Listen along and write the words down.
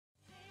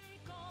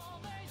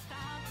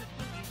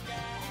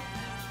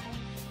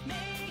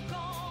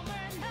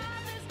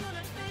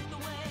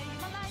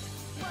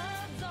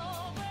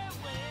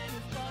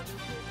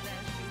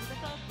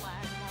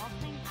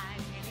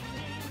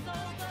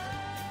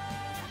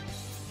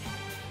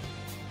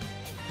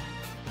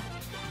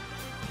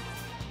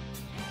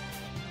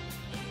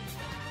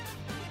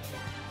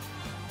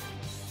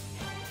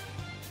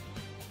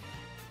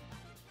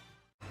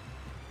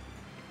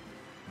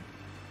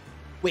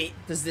Wait,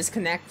 does this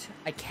connect?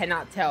 I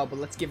cannot tell, but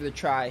let's give it a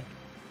try.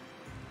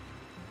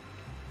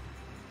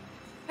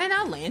 Can I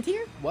not land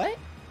here? What?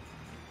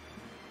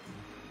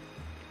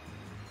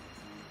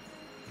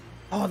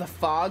 Oh, the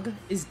fog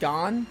is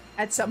gone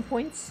at some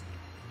points?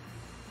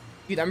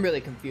 Dude, I'm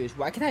really confused.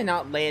 Why can I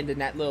not land in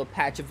that little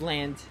patch of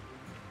land?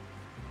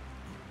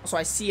 Also,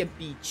 I see a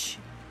beach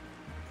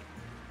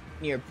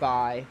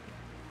nearby.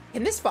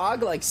 Can this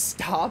fog, like,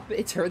 stop?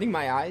 It's hurting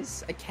my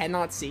eyes. I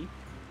cannot see.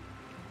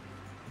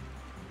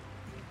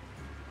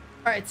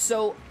 Alright,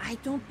 so I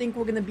don't think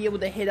we're gonna be able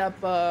to hit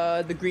up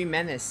the Green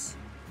Menace.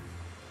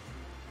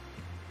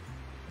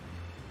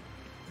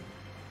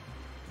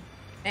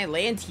 Can I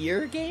land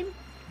here, game?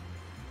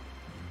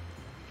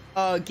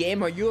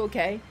 Game, are you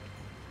okay?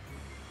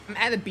 I'm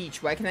at a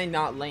beach. Why can I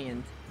not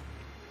land?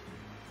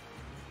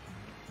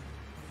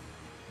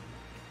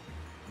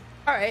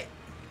 Alright.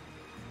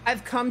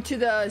 I've come to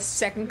the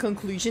second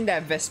conclusion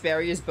that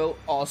Vesperia's boat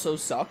also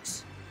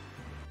sucks.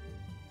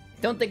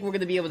 Don't think we're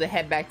gonna be able to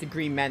head back to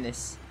Green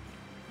Menace.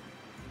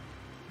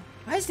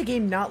 Why is the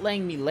game not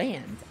letting me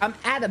land? I'm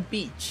at a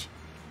beach.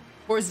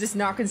 Or is this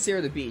not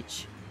considered a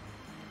beach?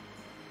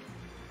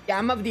 Yeah,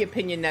 I'm of the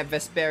opinion that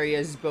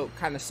Vesperia's boat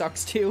kind of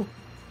sucks too.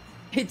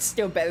 It's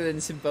still better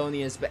than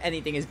Symphonia's, but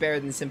anything is better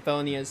than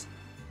Symphonia's.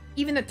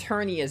 Even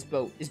Eternia's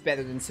boat is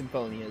better than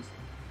Symphonia's.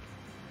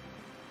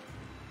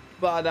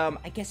 But,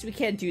 I guess we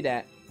can't do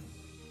that.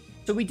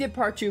 So we did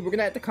part 2. We're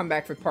gonna have to come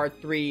back for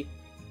part 3.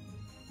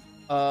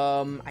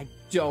 I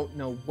don't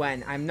know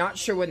when. I'm not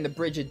sure when the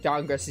Bridge of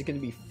Dawngress is gonna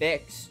be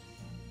fixed.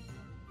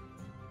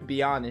 To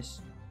be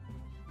honest.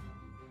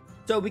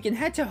 So we can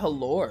head to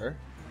Halor.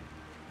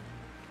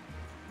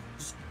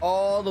 Just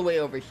all the way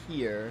over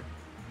here.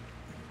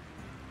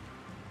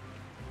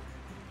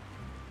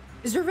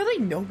 Is there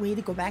really no way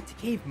to go back to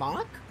Cave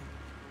Mock?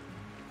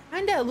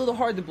 Kinda a little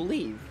hard to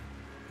believe.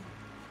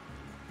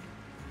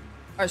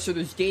 Alright, so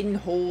there's Gaden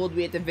Hold.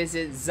 We have to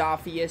visit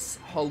Zophius,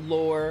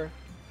 Halor,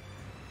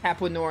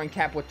 Capua Nor, and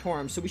Capua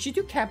Torum. So we should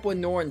do Capua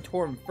Nor and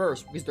Torum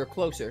first because they're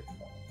closer.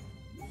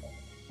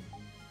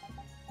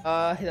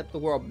 Hit up the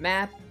world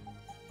map.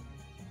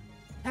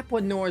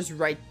 Capua Nor's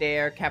right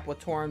there. Capua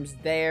Torum's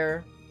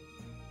there.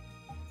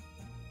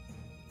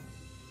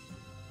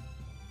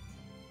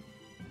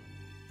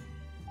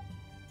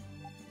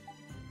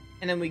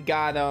 And then we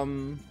got,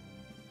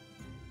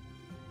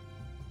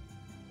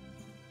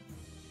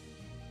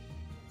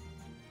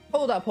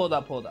 Hold up.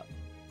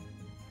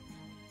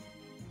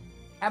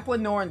 Capua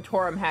Nor and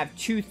Torum have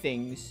 2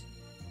 things.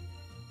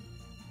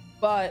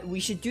 But we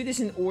should do this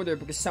in order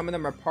because some of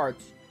them are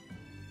parts.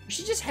 We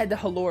should just head to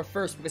Halor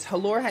first because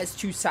Halor has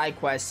 2 side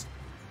quests.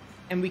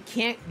 And we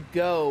can't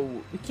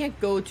go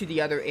to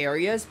the other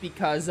areas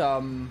because,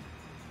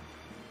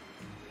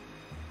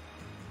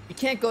 we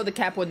can't go to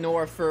Capua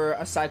Nor for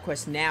a side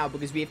quest now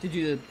because we have to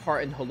do the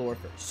part in Halor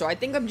first. So I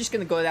think I'm just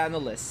going to go down the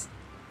list.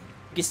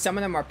 Because some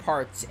of them are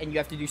parts, and you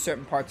have to do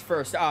certain parts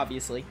first,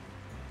 obviously.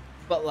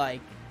 But,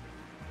 like,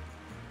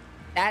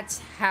 that's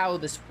how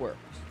this works.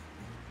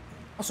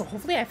 Also,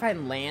 hopefully I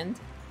find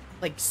land,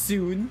 like,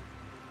 soon.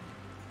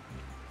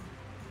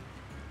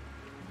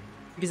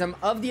 Because I'm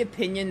of the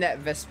opinion that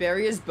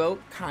Vesperia's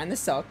boat kind of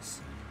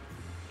sucks.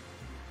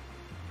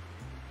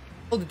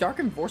 Oh, the Dark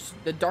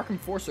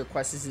Enforcer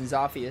quest is in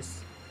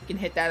Zophius. We can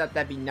hit that up,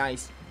 that'd be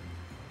nice.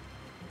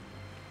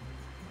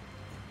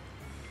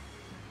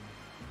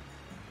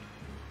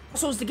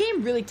 So is the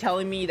game really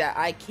telling me that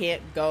I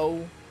can't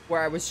go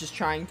where I was just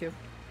trying to?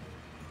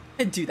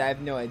 Dude, I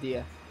have no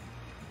idea.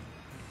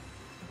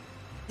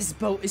 This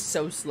boat is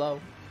so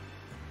slow.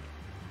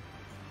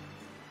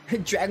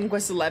 Dragon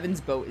Quest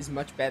XI's boat is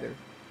much better.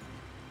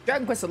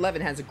 Dragon Quest XI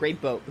has a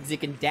great boat because it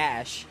can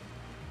dash.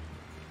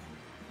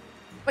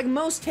 Like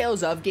most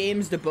Tales of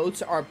games, the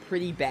boats are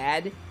pretty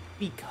bad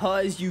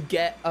because you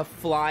get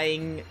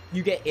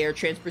air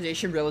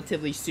transportation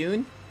relatively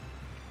soon.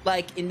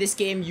 Like, in this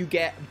game, you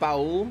get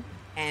Baul,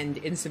 and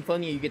in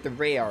Symphonia, you get the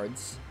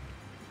Rayards.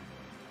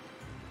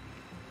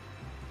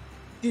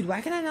 Dude, why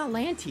can I not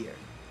land here?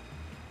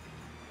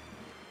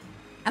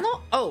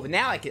 Oh,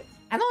 now I can.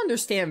 I don't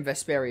understand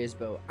Vesperia's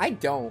boat. I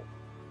don't.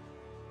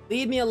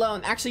 Leave me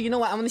alone. Actually, you know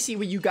what? I want to see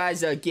what you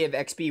guys give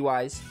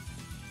XP-wise.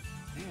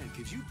 Man,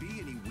 could you be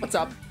any weaker? What's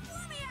up?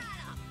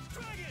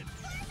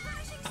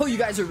 Oh, you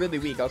guys are really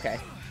weak. Okay.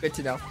 Good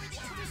to know.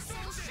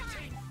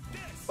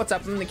 What's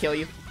up? I'm gonna kill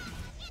you.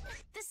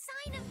 The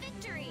sign of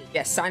victory.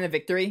 Yes, sign of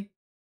victory.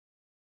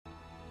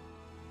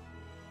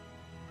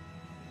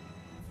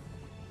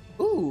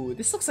 Ooh,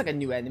 this looks like a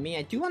new enemy.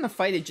 I do want to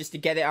fight it just to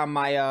get it on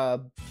my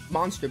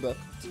monster book.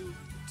 Do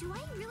I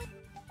really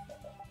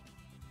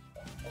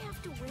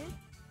have to win?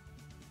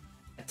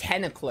 A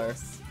tentacler.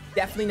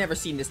 Definitely never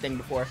seen this thing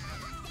before.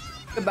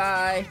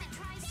 Goodbye.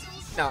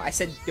 No, I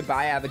said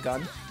goodbye. I have a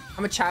gun.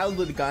 I'm a child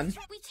with a gun.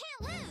 We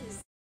can't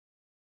lose.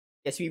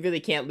 Yes, we really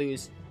can't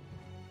lose.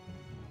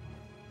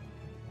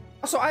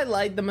 Also, I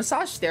like the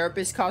massage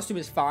therapist costume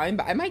is fine,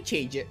 but I might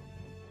change it.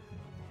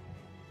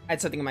 I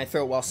had something in my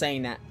throat while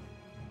saying that.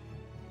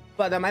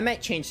 But I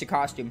might change the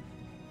costume.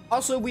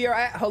 Also, we are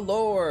at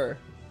Halor.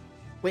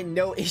 with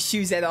no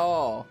issues at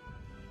all.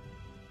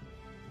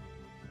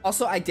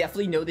 Also, I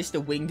definitely noticed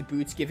the winged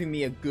boots giving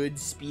me a good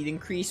speed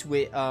increase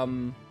with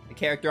the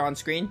character on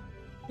screen.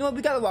 You know what?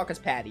 We gotta walk as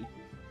Patty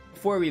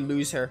before we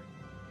lose her.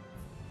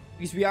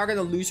 Because we are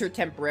gonna lose her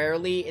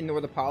temporarily in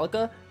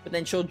Nordopolica, but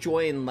then she'll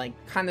join like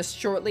kind of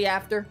shortly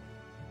after,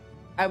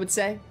 I would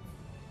say.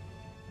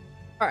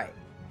 Alright,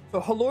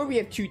 so Halor, we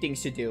have two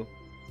things to do.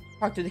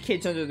 Talk to the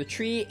kids under the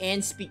tree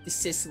and speak to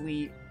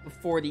Sicily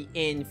before the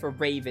inn for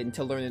Raven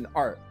to learn an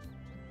art.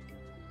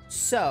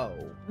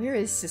 So, where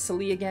is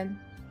Sicily again?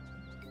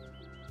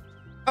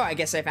 Oh, I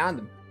guess I found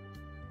him.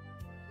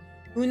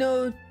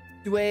 Uno,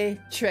 due,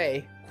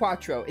 tre,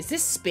 cuatro. Is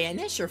this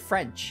Spanish or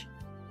French?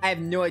 I have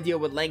no idea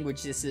what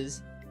language this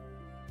is.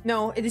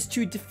 No, it is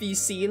too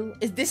difícil.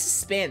 This is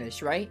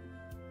Spanish, right?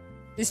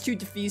 It's too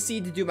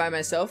difícil to do by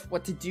myself.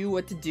 What to do,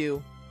 what to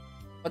do.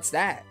 What's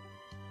that?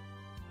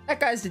 That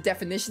guy's the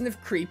definition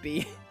of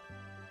creepy.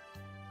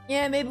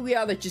 Yeah, maybe we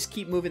ought to just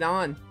keep moving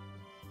on.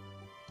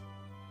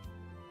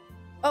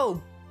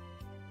 Oh,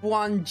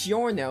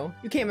 buongiorno.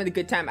 You came at a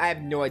good time. I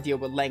have no idea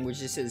what language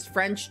this is.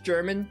 French,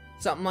 German,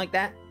 something like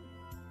that.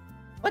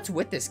 What's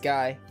with this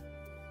guy?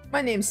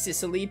 My name's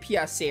Sicily,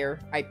 piacer.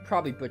 I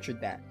probably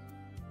butchered that.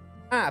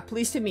 Ah,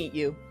 pleased to meet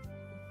you.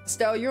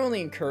 Estelle, you're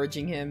only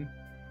encouraging him.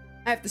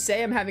 I have to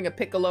say, I'm having a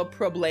piccolo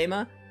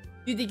problema.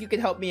 Do you think you could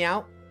help me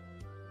out?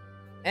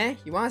 Eh?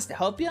 You want us to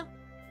help you?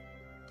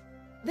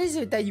 What is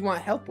it that you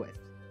want help with?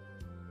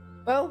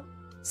 Well,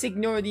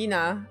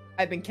 Signorina,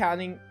 I've been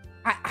counting...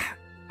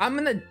 I'm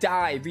gonna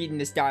die reading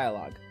this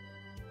dialogue.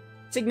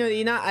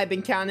 Signorina, I've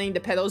been counting the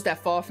petals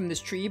that fall from this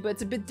tree, but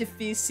it's a bit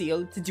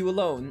difficile to do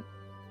alone.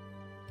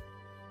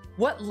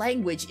 What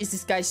language is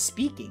this guy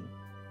speaking?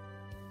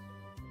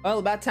 Well,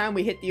 about time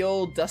we hit the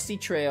old dusty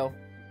trail.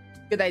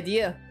 Good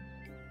idea.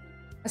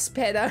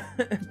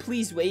 Aspetta,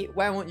 please wait.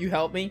 Why won't you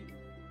help me?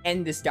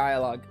 End this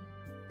dialogue.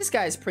 This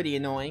guy is pretty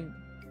annoying.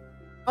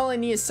 All I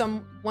need is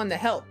someone to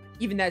help.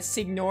 Even that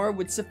signor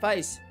would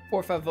suffice.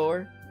 Por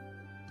favor.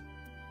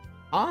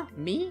 Huh?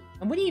 Me?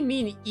 And what do you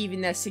mean,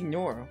 even that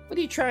signor? What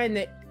are you trying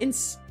to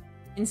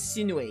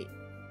insinuate?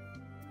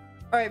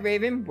 Alright,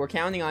 Raven. We're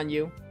counting on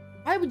you.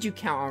 Why would you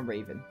count on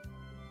Raven?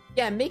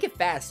 Yeah, make it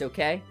fast,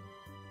 okay?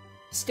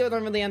 Still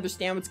don't really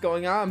understand what's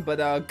going on,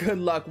 but good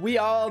luck. We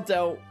all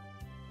don't.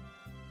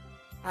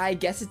 I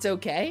guess it's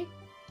okay.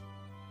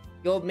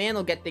 The old man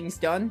will get things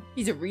done.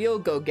 He's a real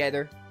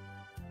go-getter.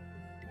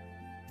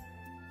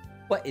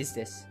 What is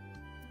this?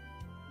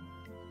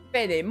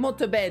 Bene,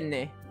 molto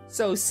bene.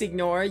 So,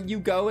 Signor, you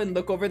go and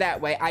look over that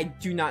way. I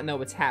do not know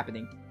what's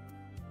happening.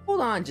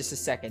 Hold on just a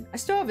second. I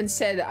still haven't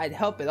said I'd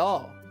help at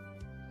all.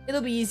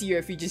 It'll be easier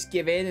if you just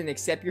give in and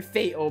accept your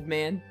fate, old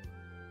man.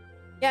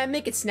 Yeah,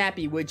 make it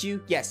snappy, would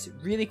you? Yes,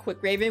 really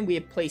quick, Raven. We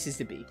have places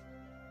to be.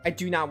 I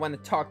do not want to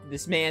talk to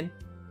this man.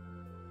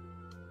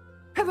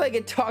 How do I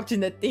get talked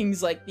into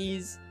things like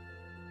these?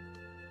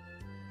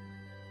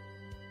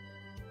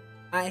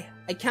 I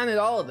counted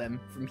all of them.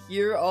 From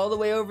here all the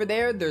way over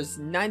there, there's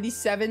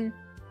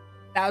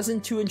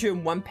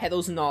 97,201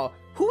 petals in all.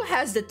 Who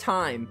has the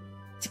time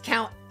to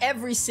count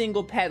every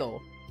single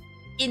petal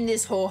in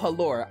this whole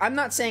Halor? I'm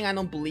not saying I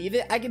don't believe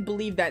it. I can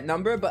believe that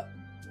number, but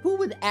who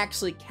would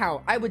actually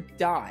count? I would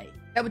die.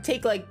 That would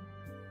take like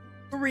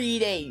 3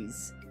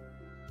 days.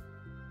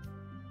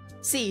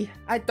 See,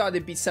 I thought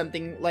it'd be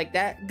something like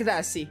that.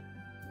 Grazie.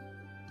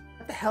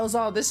 What the hell's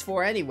all this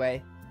for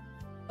anyway?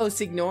 Oh,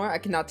 Signor, I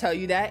cannot tell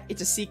you that.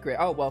 It's a secret.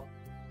 Oh, well.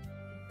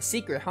 A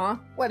secret, huh?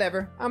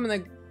 Whatever. I'm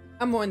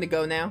going to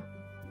go now.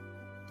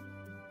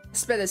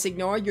 Aspetta,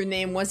 Signor. Your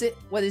name was it?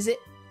 What is it?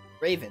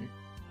 Raven.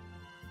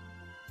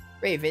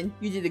 Raven,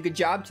 you did a good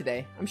job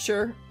today. I'm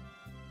sure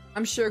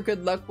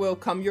good luck will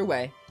come your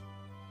way.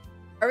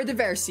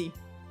 Arrivederci.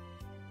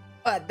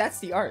 But that's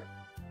the art.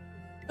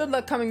 Good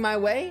luck coming my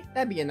way.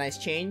 That'd be a nice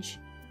change.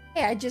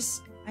 Hey, I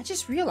just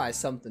realized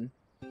something.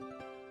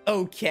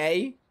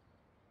 Okay.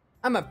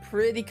 I'm a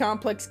pretty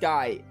complex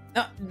guy.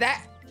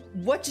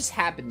 What just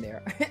happened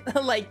there?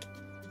 Like,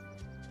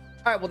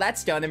 alright, well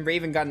that's done and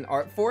Raven got an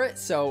art for it,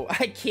 so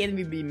I can't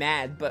even be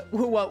mad, but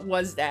what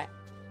was that?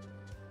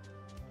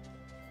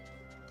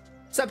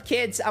 What's up,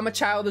 kids? I'm a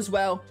child as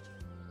well.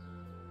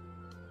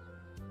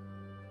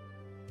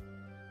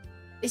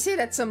 They say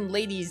that some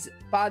lady's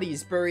body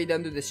is buried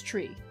under this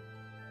tree.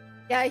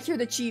 Yeah, I hear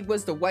that she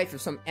was the wife of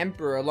some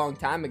emperor a long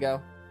time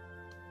ago.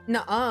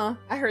 Nuh-uh,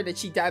 I heard that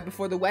she died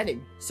before the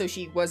wedding, so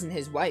she wasn't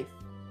his wife.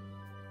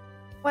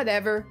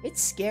 Whatever,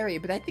 it's scary,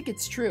 but I think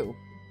it's true.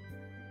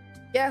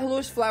 Yeah,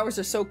 Halor's flowers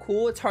are so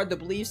cool, it's hard to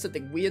believe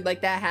something weird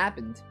like that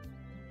happened.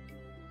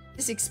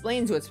 This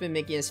explains what's been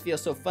making us feel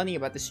so funny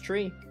about this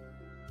tree.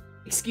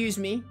 Excuse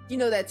me, you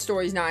know that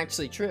story's not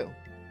actually true.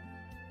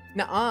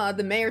 Nuh-uh,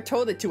 the mayor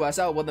told it to us.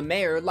 Oh, well, the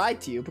mayor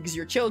lied to you because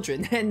you're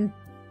children, and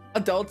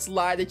adults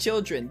lie to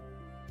children.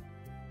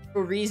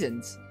 For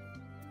reasons.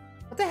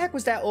 What the heck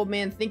was that old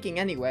man thinking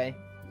anyway?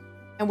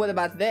 And what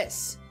about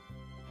this?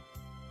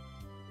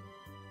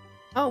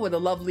 Oh, what a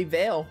lovely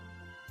veil.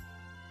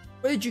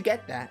 Where did you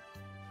get that?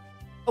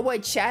 A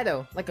white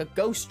shadow, like a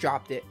ghost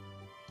dropped it.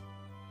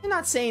 You're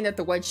not saying that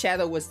the White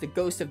Shadow was the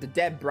ghost of the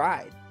dead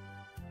bride.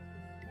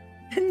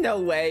 No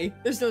way.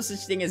 There's no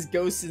such thing as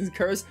ghosts and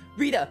curse.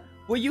 Rita,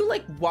 were you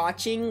like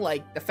watching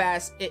like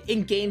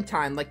in game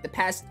time, like the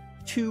past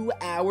 2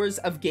 hours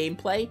of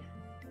gameplay?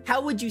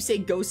 How would you say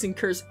ghosts and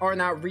curse are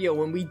not real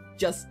when we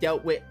just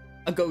dealt with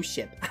a ghost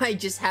ship? I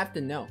just have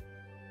to know.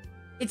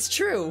 It's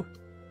true.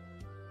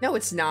 No,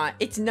 it's not.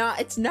 It's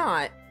not. It's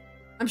not.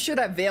 I'm sure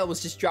that veil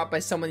was just dropped by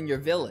someone in your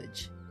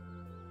village.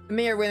 The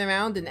mayor went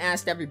around and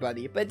asked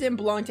everybody, but it didn't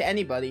belong to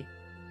anybody.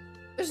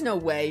 There's no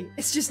way.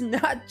 It's just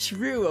not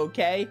true,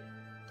 okay?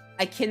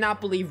 I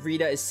cannot believe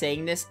Rita is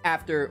saying this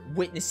after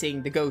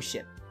witnessing the ghost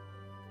ship.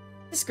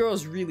 This girl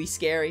is really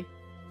scary.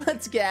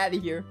 Let's get out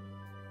of here.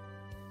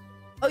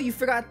 Oh, you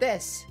forgot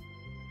this.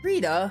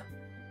 Rita.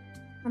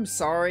 I'm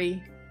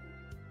sorry.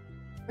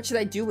 What should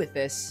I do with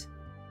this?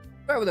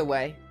 Throw it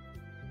away.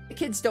 The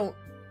kids don't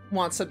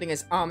want something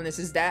as ominous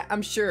as that.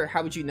 I'm sure.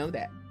 How would you know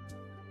that?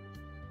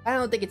 I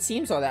don't think it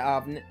seems all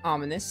that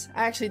ominous.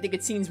 I actually think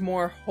it seems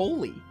more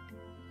holy.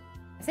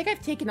 I think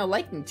I've taken a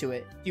liking to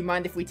it. Do you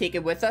mind if we take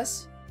it with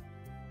us?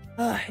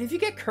 If you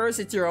get cursed,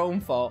 it's your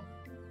own fault.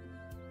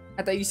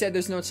 I thought you said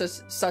there's no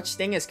such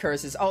thing as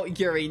curses. Oh,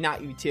 Yuri,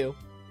 not you too.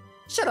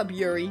 Shut up,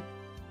 Yuri.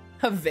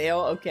 A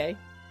veil, okay.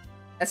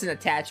 That's an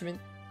attachment.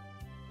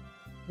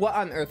 What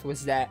on earth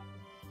was that?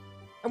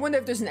 I wonder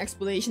if there's an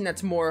explanation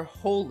that's more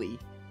holy.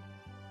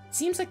 It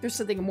seems like there's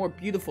something more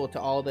beautiful to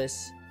all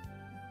this.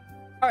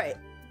 Alright,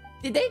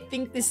 did they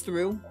think this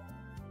through?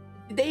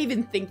 Did they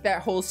even think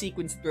that whole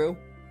sequence through?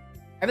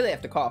 I really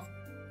have to cough.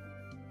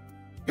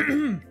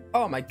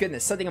 Oh my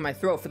goodness, something in my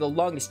throat for the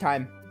longest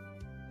time.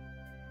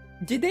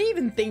 Did they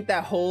even think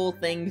that whole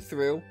thing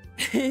through?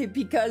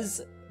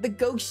 Because the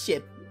ghost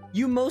ship,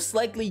 you most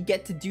likely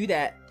get to do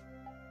that,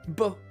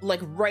 but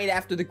like right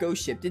after the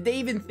ghost ship. Did they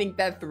even think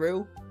that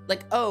through?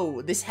 Like,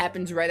 oh, this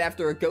happens right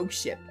after a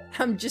ghost ship.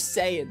 I'm just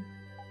saying.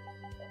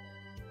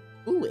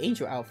 Ooh,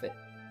 angel outfit.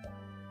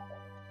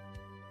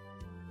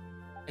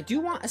 I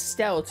do want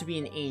Estelle to be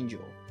an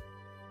angel.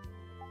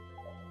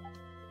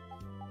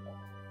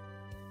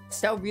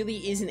 Estelle really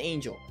is an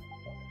angel.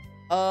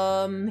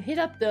 Hit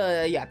up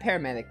the, yeah,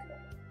 paramedic.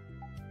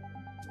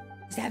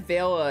 Is that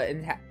veil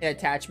an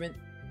attachment?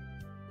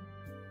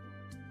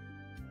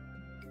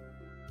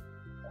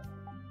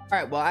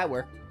 Alright, well, that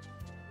worked.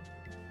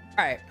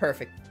 Alright,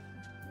 perfect.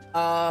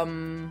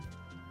 What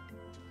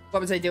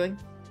was I doing?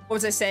 What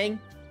was I saying?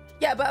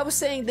 Yeah, but I was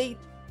saying they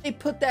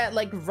put that,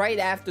 like, right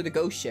after the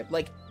ghost ship.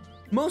 Like,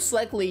 most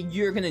likely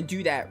you're gonna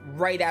do that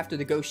right after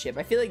the ghost ship.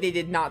 I feel like they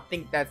did not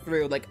think that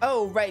through. Like,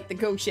 oh, right, the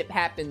ghost ship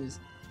happens.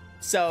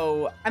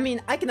 So, I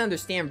mean, I can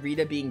understand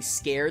Rita being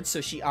scared,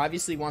 so she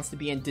obviously wants to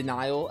be in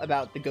denial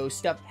about the ghost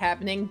stuff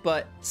happening,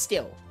 but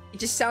still, it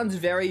just sounds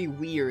very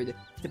weird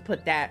to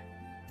put that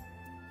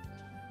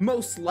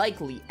most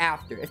likely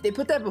after. If they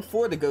put that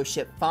before the ghost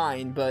ship,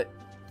 fine, but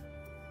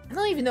I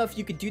don't even know if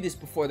you could do this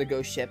before the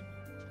ghost ship.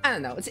 I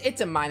don't know,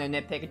 it's a minor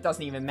nitpick, it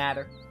doesn't even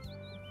matter.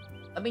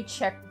 Let me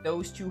check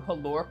those two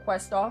Halor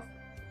quests off.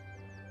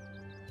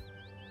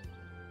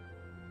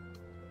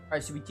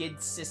 Alright, so we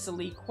did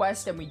Sicily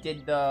quest and we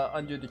did the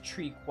Under the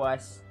Tree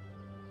quest.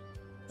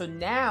 So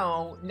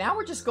now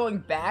we're just going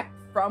back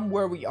from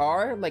where we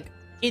are, like,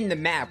 in the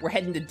map. We're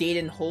heading to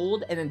Dayton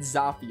Hold and then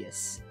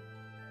Zophius.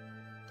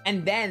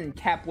 And then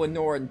Capua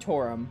Nor and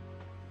Torum.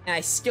 And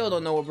I still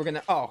don't know what we're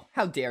gonna... Oh,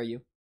 how dare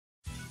you.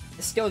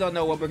 I still don't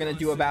know what we're gonna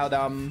do about,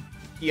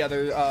 the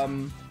other,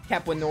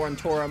 Capua Nor and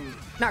Torum.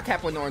 Not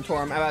Capua Nor and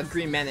Torum, about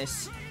Green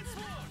Menace.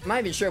 I'm not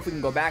even sure if we can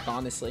go back,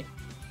 honestly.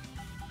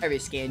 I already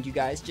scanned you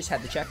guys, just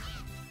had to check.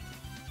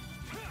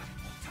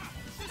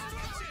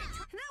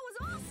 That was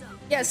awesome.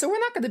 Yeah, so we're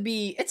not gonna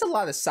be... It's a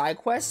lot of side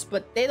quests,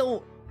 but they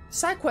don't...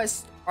 Side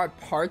quests are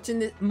parts in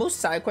the... Most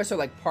side quests are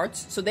like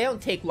parts, so they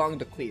don't take long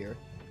to clear.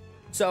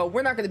 So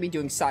we're not gonna be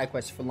doing side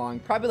quests for long.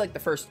 Probably like the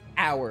first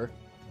hour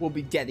will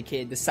be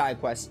dedicated to side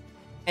quests.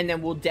 And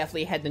then we'll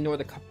definitely head to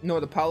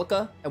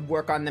Nordopolica and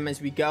work on them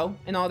as we go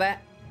and all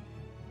that.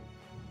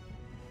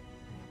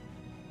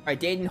 Alright,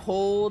 Dayton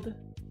Hold.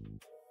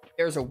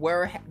 There's a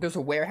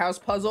warehouse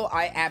puzzle.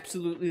 I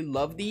absolutely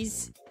love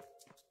these.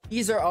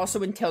 These are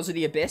also in Tales of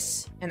the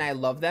Abyss, and I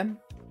love them.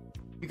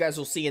 You guys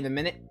will see in a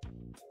minute.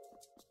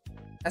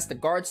 That's the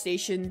guard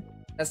station.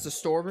 That's the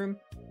storeroom.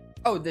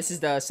 Oh, this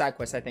is the side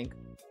quest, I think.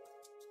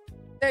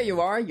 There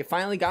you are. You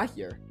finally got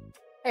here.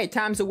 Hey,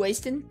 time's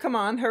a-wasting. Come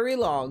on, hurry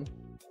along.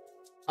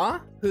 Huh?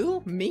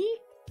 Who? Me?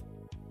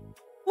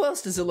 Who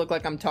else does it look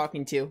like I'm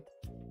talking to?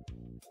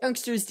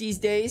 Youngsters these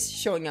days,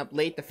 showing up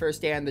late the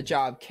first day on the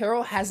job.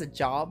 Carol has a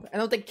job? I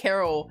don't think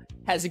Carol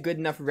has a good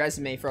enough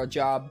resume for a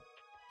job.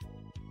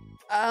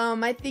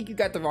 I think you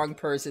got the wrong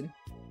person.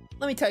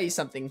 Let me tell you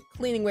something.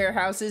 Cleaning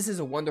warehouses is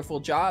a wonderful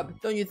job.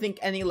 Don't you think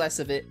any less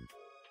of it?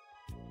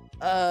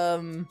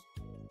 Alright,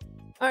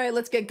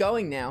 let's get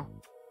going now.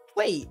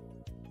 Wait.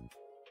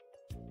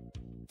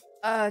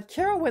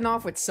 Carol went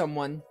off with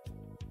someone.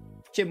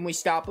 Shouldn't we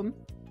stop him?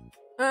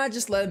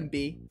 Just let him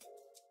be.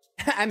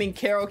 I mean,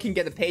 Carol can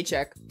get a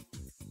paycheck.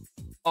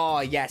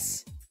 Oh,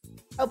 yes.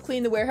 Help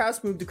clean the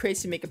warehouse, move the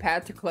crates to make a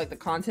path to collect the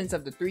contents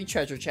of the 3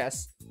 treasure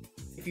chests.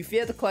 If you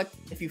fail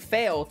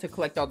to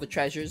collect all the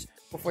treasures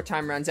before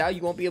time runs out,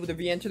 you won't be able to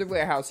re-enter the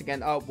warehouse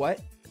again. What?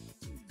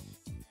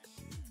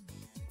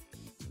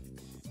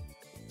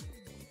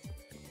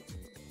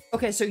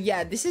 Okay, so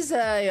yeah, this is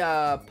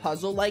a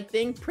puzzle-like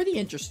thing. Pretty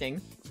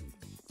interesting.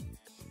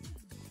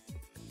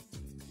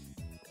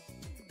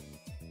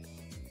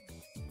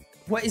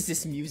 What is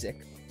this music?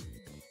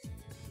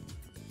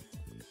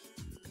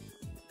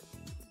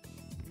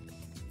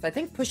 I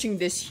think pushing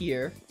this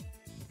here.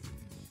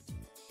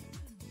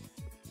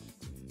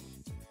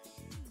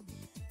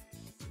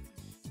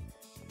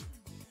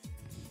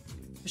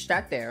 Push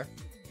that there.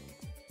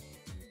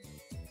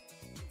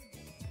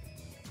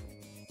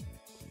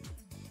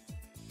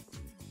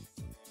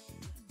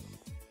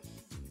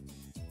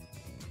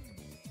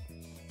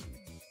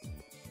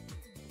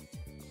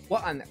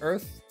 What on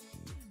earth?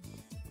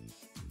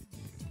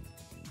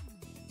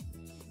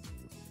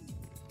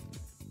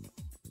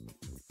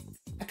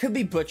 I could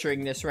be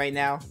butchering this right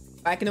now.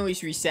 I can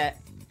always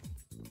reset.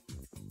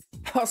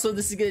 Also,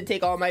 this is gonna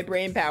take all my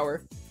brain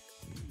power.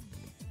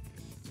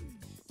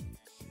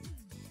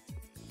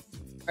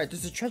 Alright,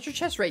 there's a treasure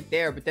chest right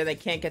there, but then I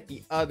can't get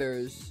the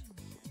others.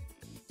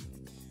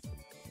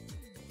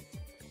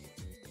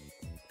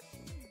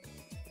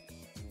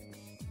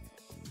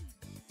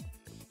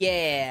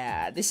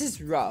 Yeah, this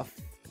is rough.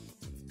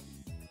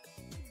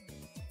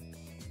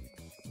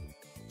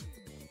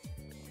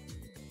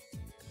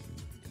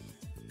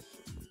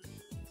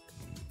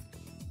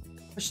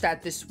 Push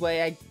that this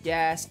way, I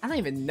guess. I don't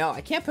even know.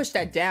 I can't push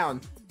that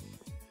down.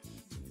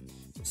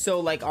 So,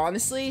 like,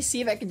 honestly,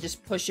 see if I can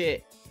just push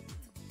it.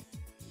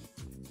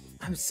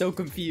 I'm so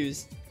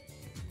confused.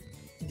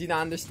 I do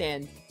not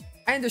understand.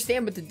 I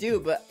understand what to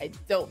do, but I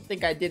don't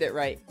think I did it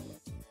right.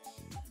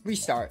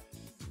 Restart.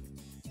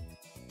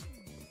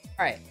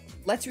 Alright,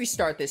 let's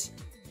restart this.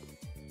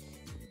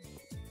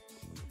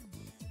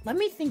 Let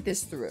me think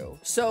this through.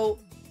 So,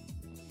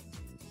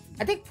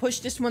 I think push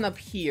this one up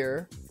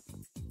here.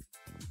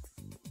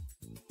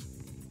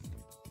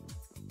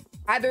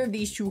 Either of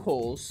these 2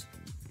 holes.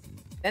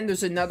 Then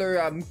there's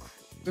another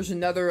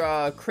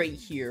crate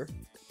here.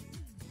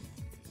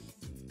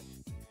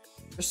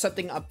 There's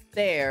something up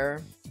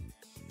there.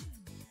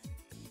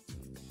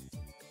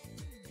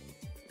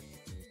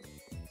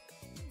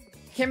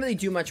 Can't really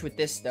do much with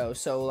this though,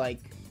 so like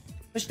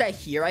push that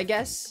here, I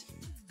guess.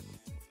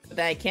 But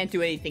then I can't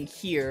do anything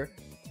here.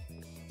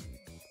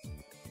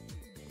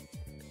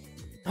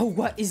 Oh,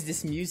 what is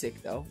this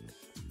music though?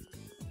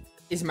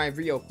 Is my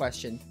real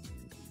question.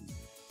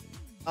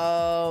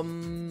 I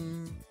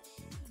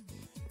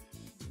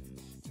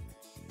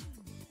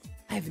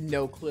have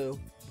no clue.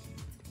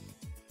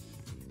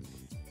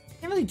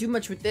 Can't really do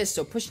much with this,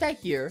 so push that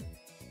here.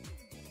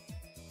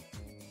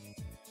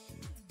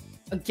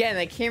 Again,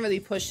 I can't really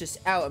push this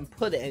out and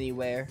put it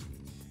anywhere.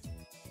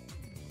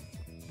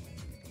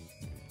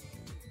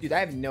 Dude, I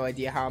have no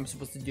idea how I'm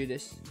supposed to do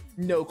this.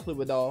 No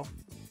clue at all.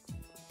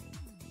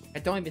 I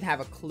don't even have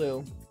a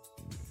clue.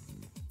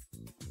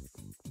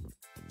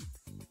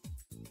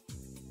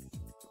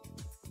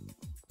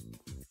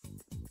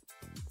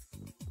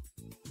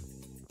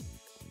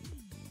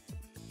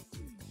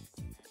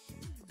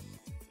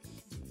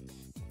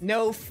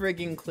 No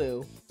friggin'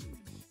 clue.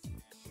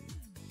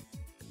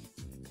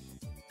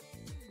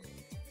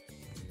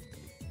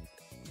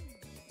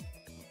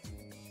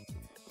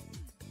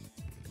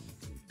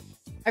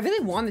 I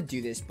really want to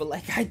do this, but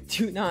like, I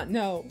do not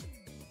know.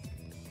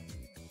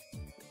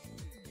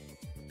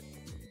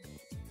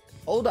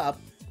 Hold up.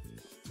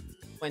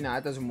 Wait, no,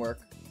 it doesn't work.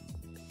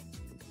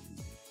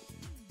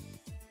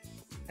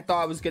 I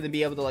thought I was gonna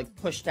be able to like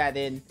push that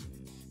in.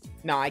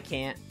 No, I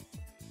can't.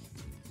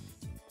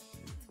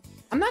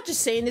 I'm not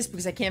just saying this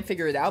because I can't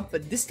figure it out,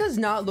 but this does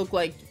not look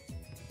like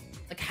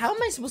how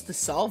am I supposed to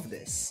solve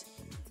this?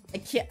 I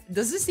can't.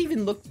 Does this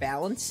even look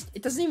balanced?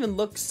 It doesn't even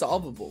look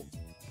solvable.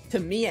 To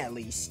me, at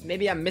least.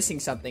 Maybe I'm missing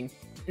something.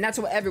 And that's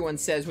what everyone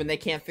says when they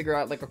can't figure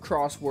out like a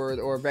crossword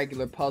or a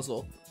regular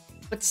puzzle.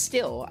 But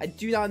still, I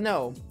do not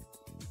know.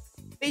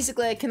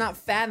 Basically, I cannot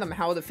fathom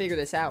how to figure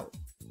this out.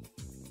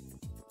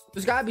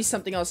 There's gotta be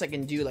something else I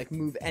can do, like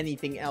move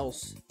anything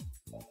else.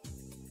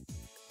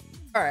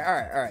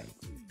 Alright.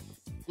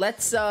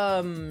 Let's,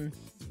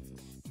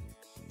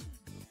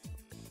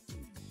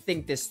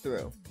 think this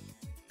through.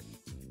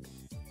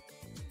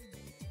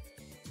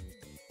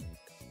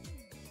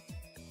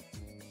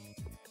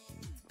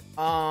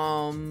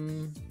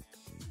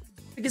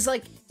 Because,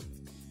 like,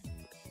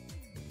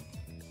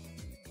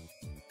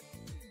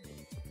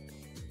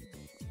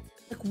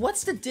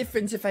 what's the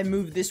difference if I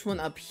move this one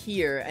up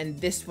here and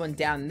this one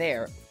down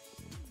there?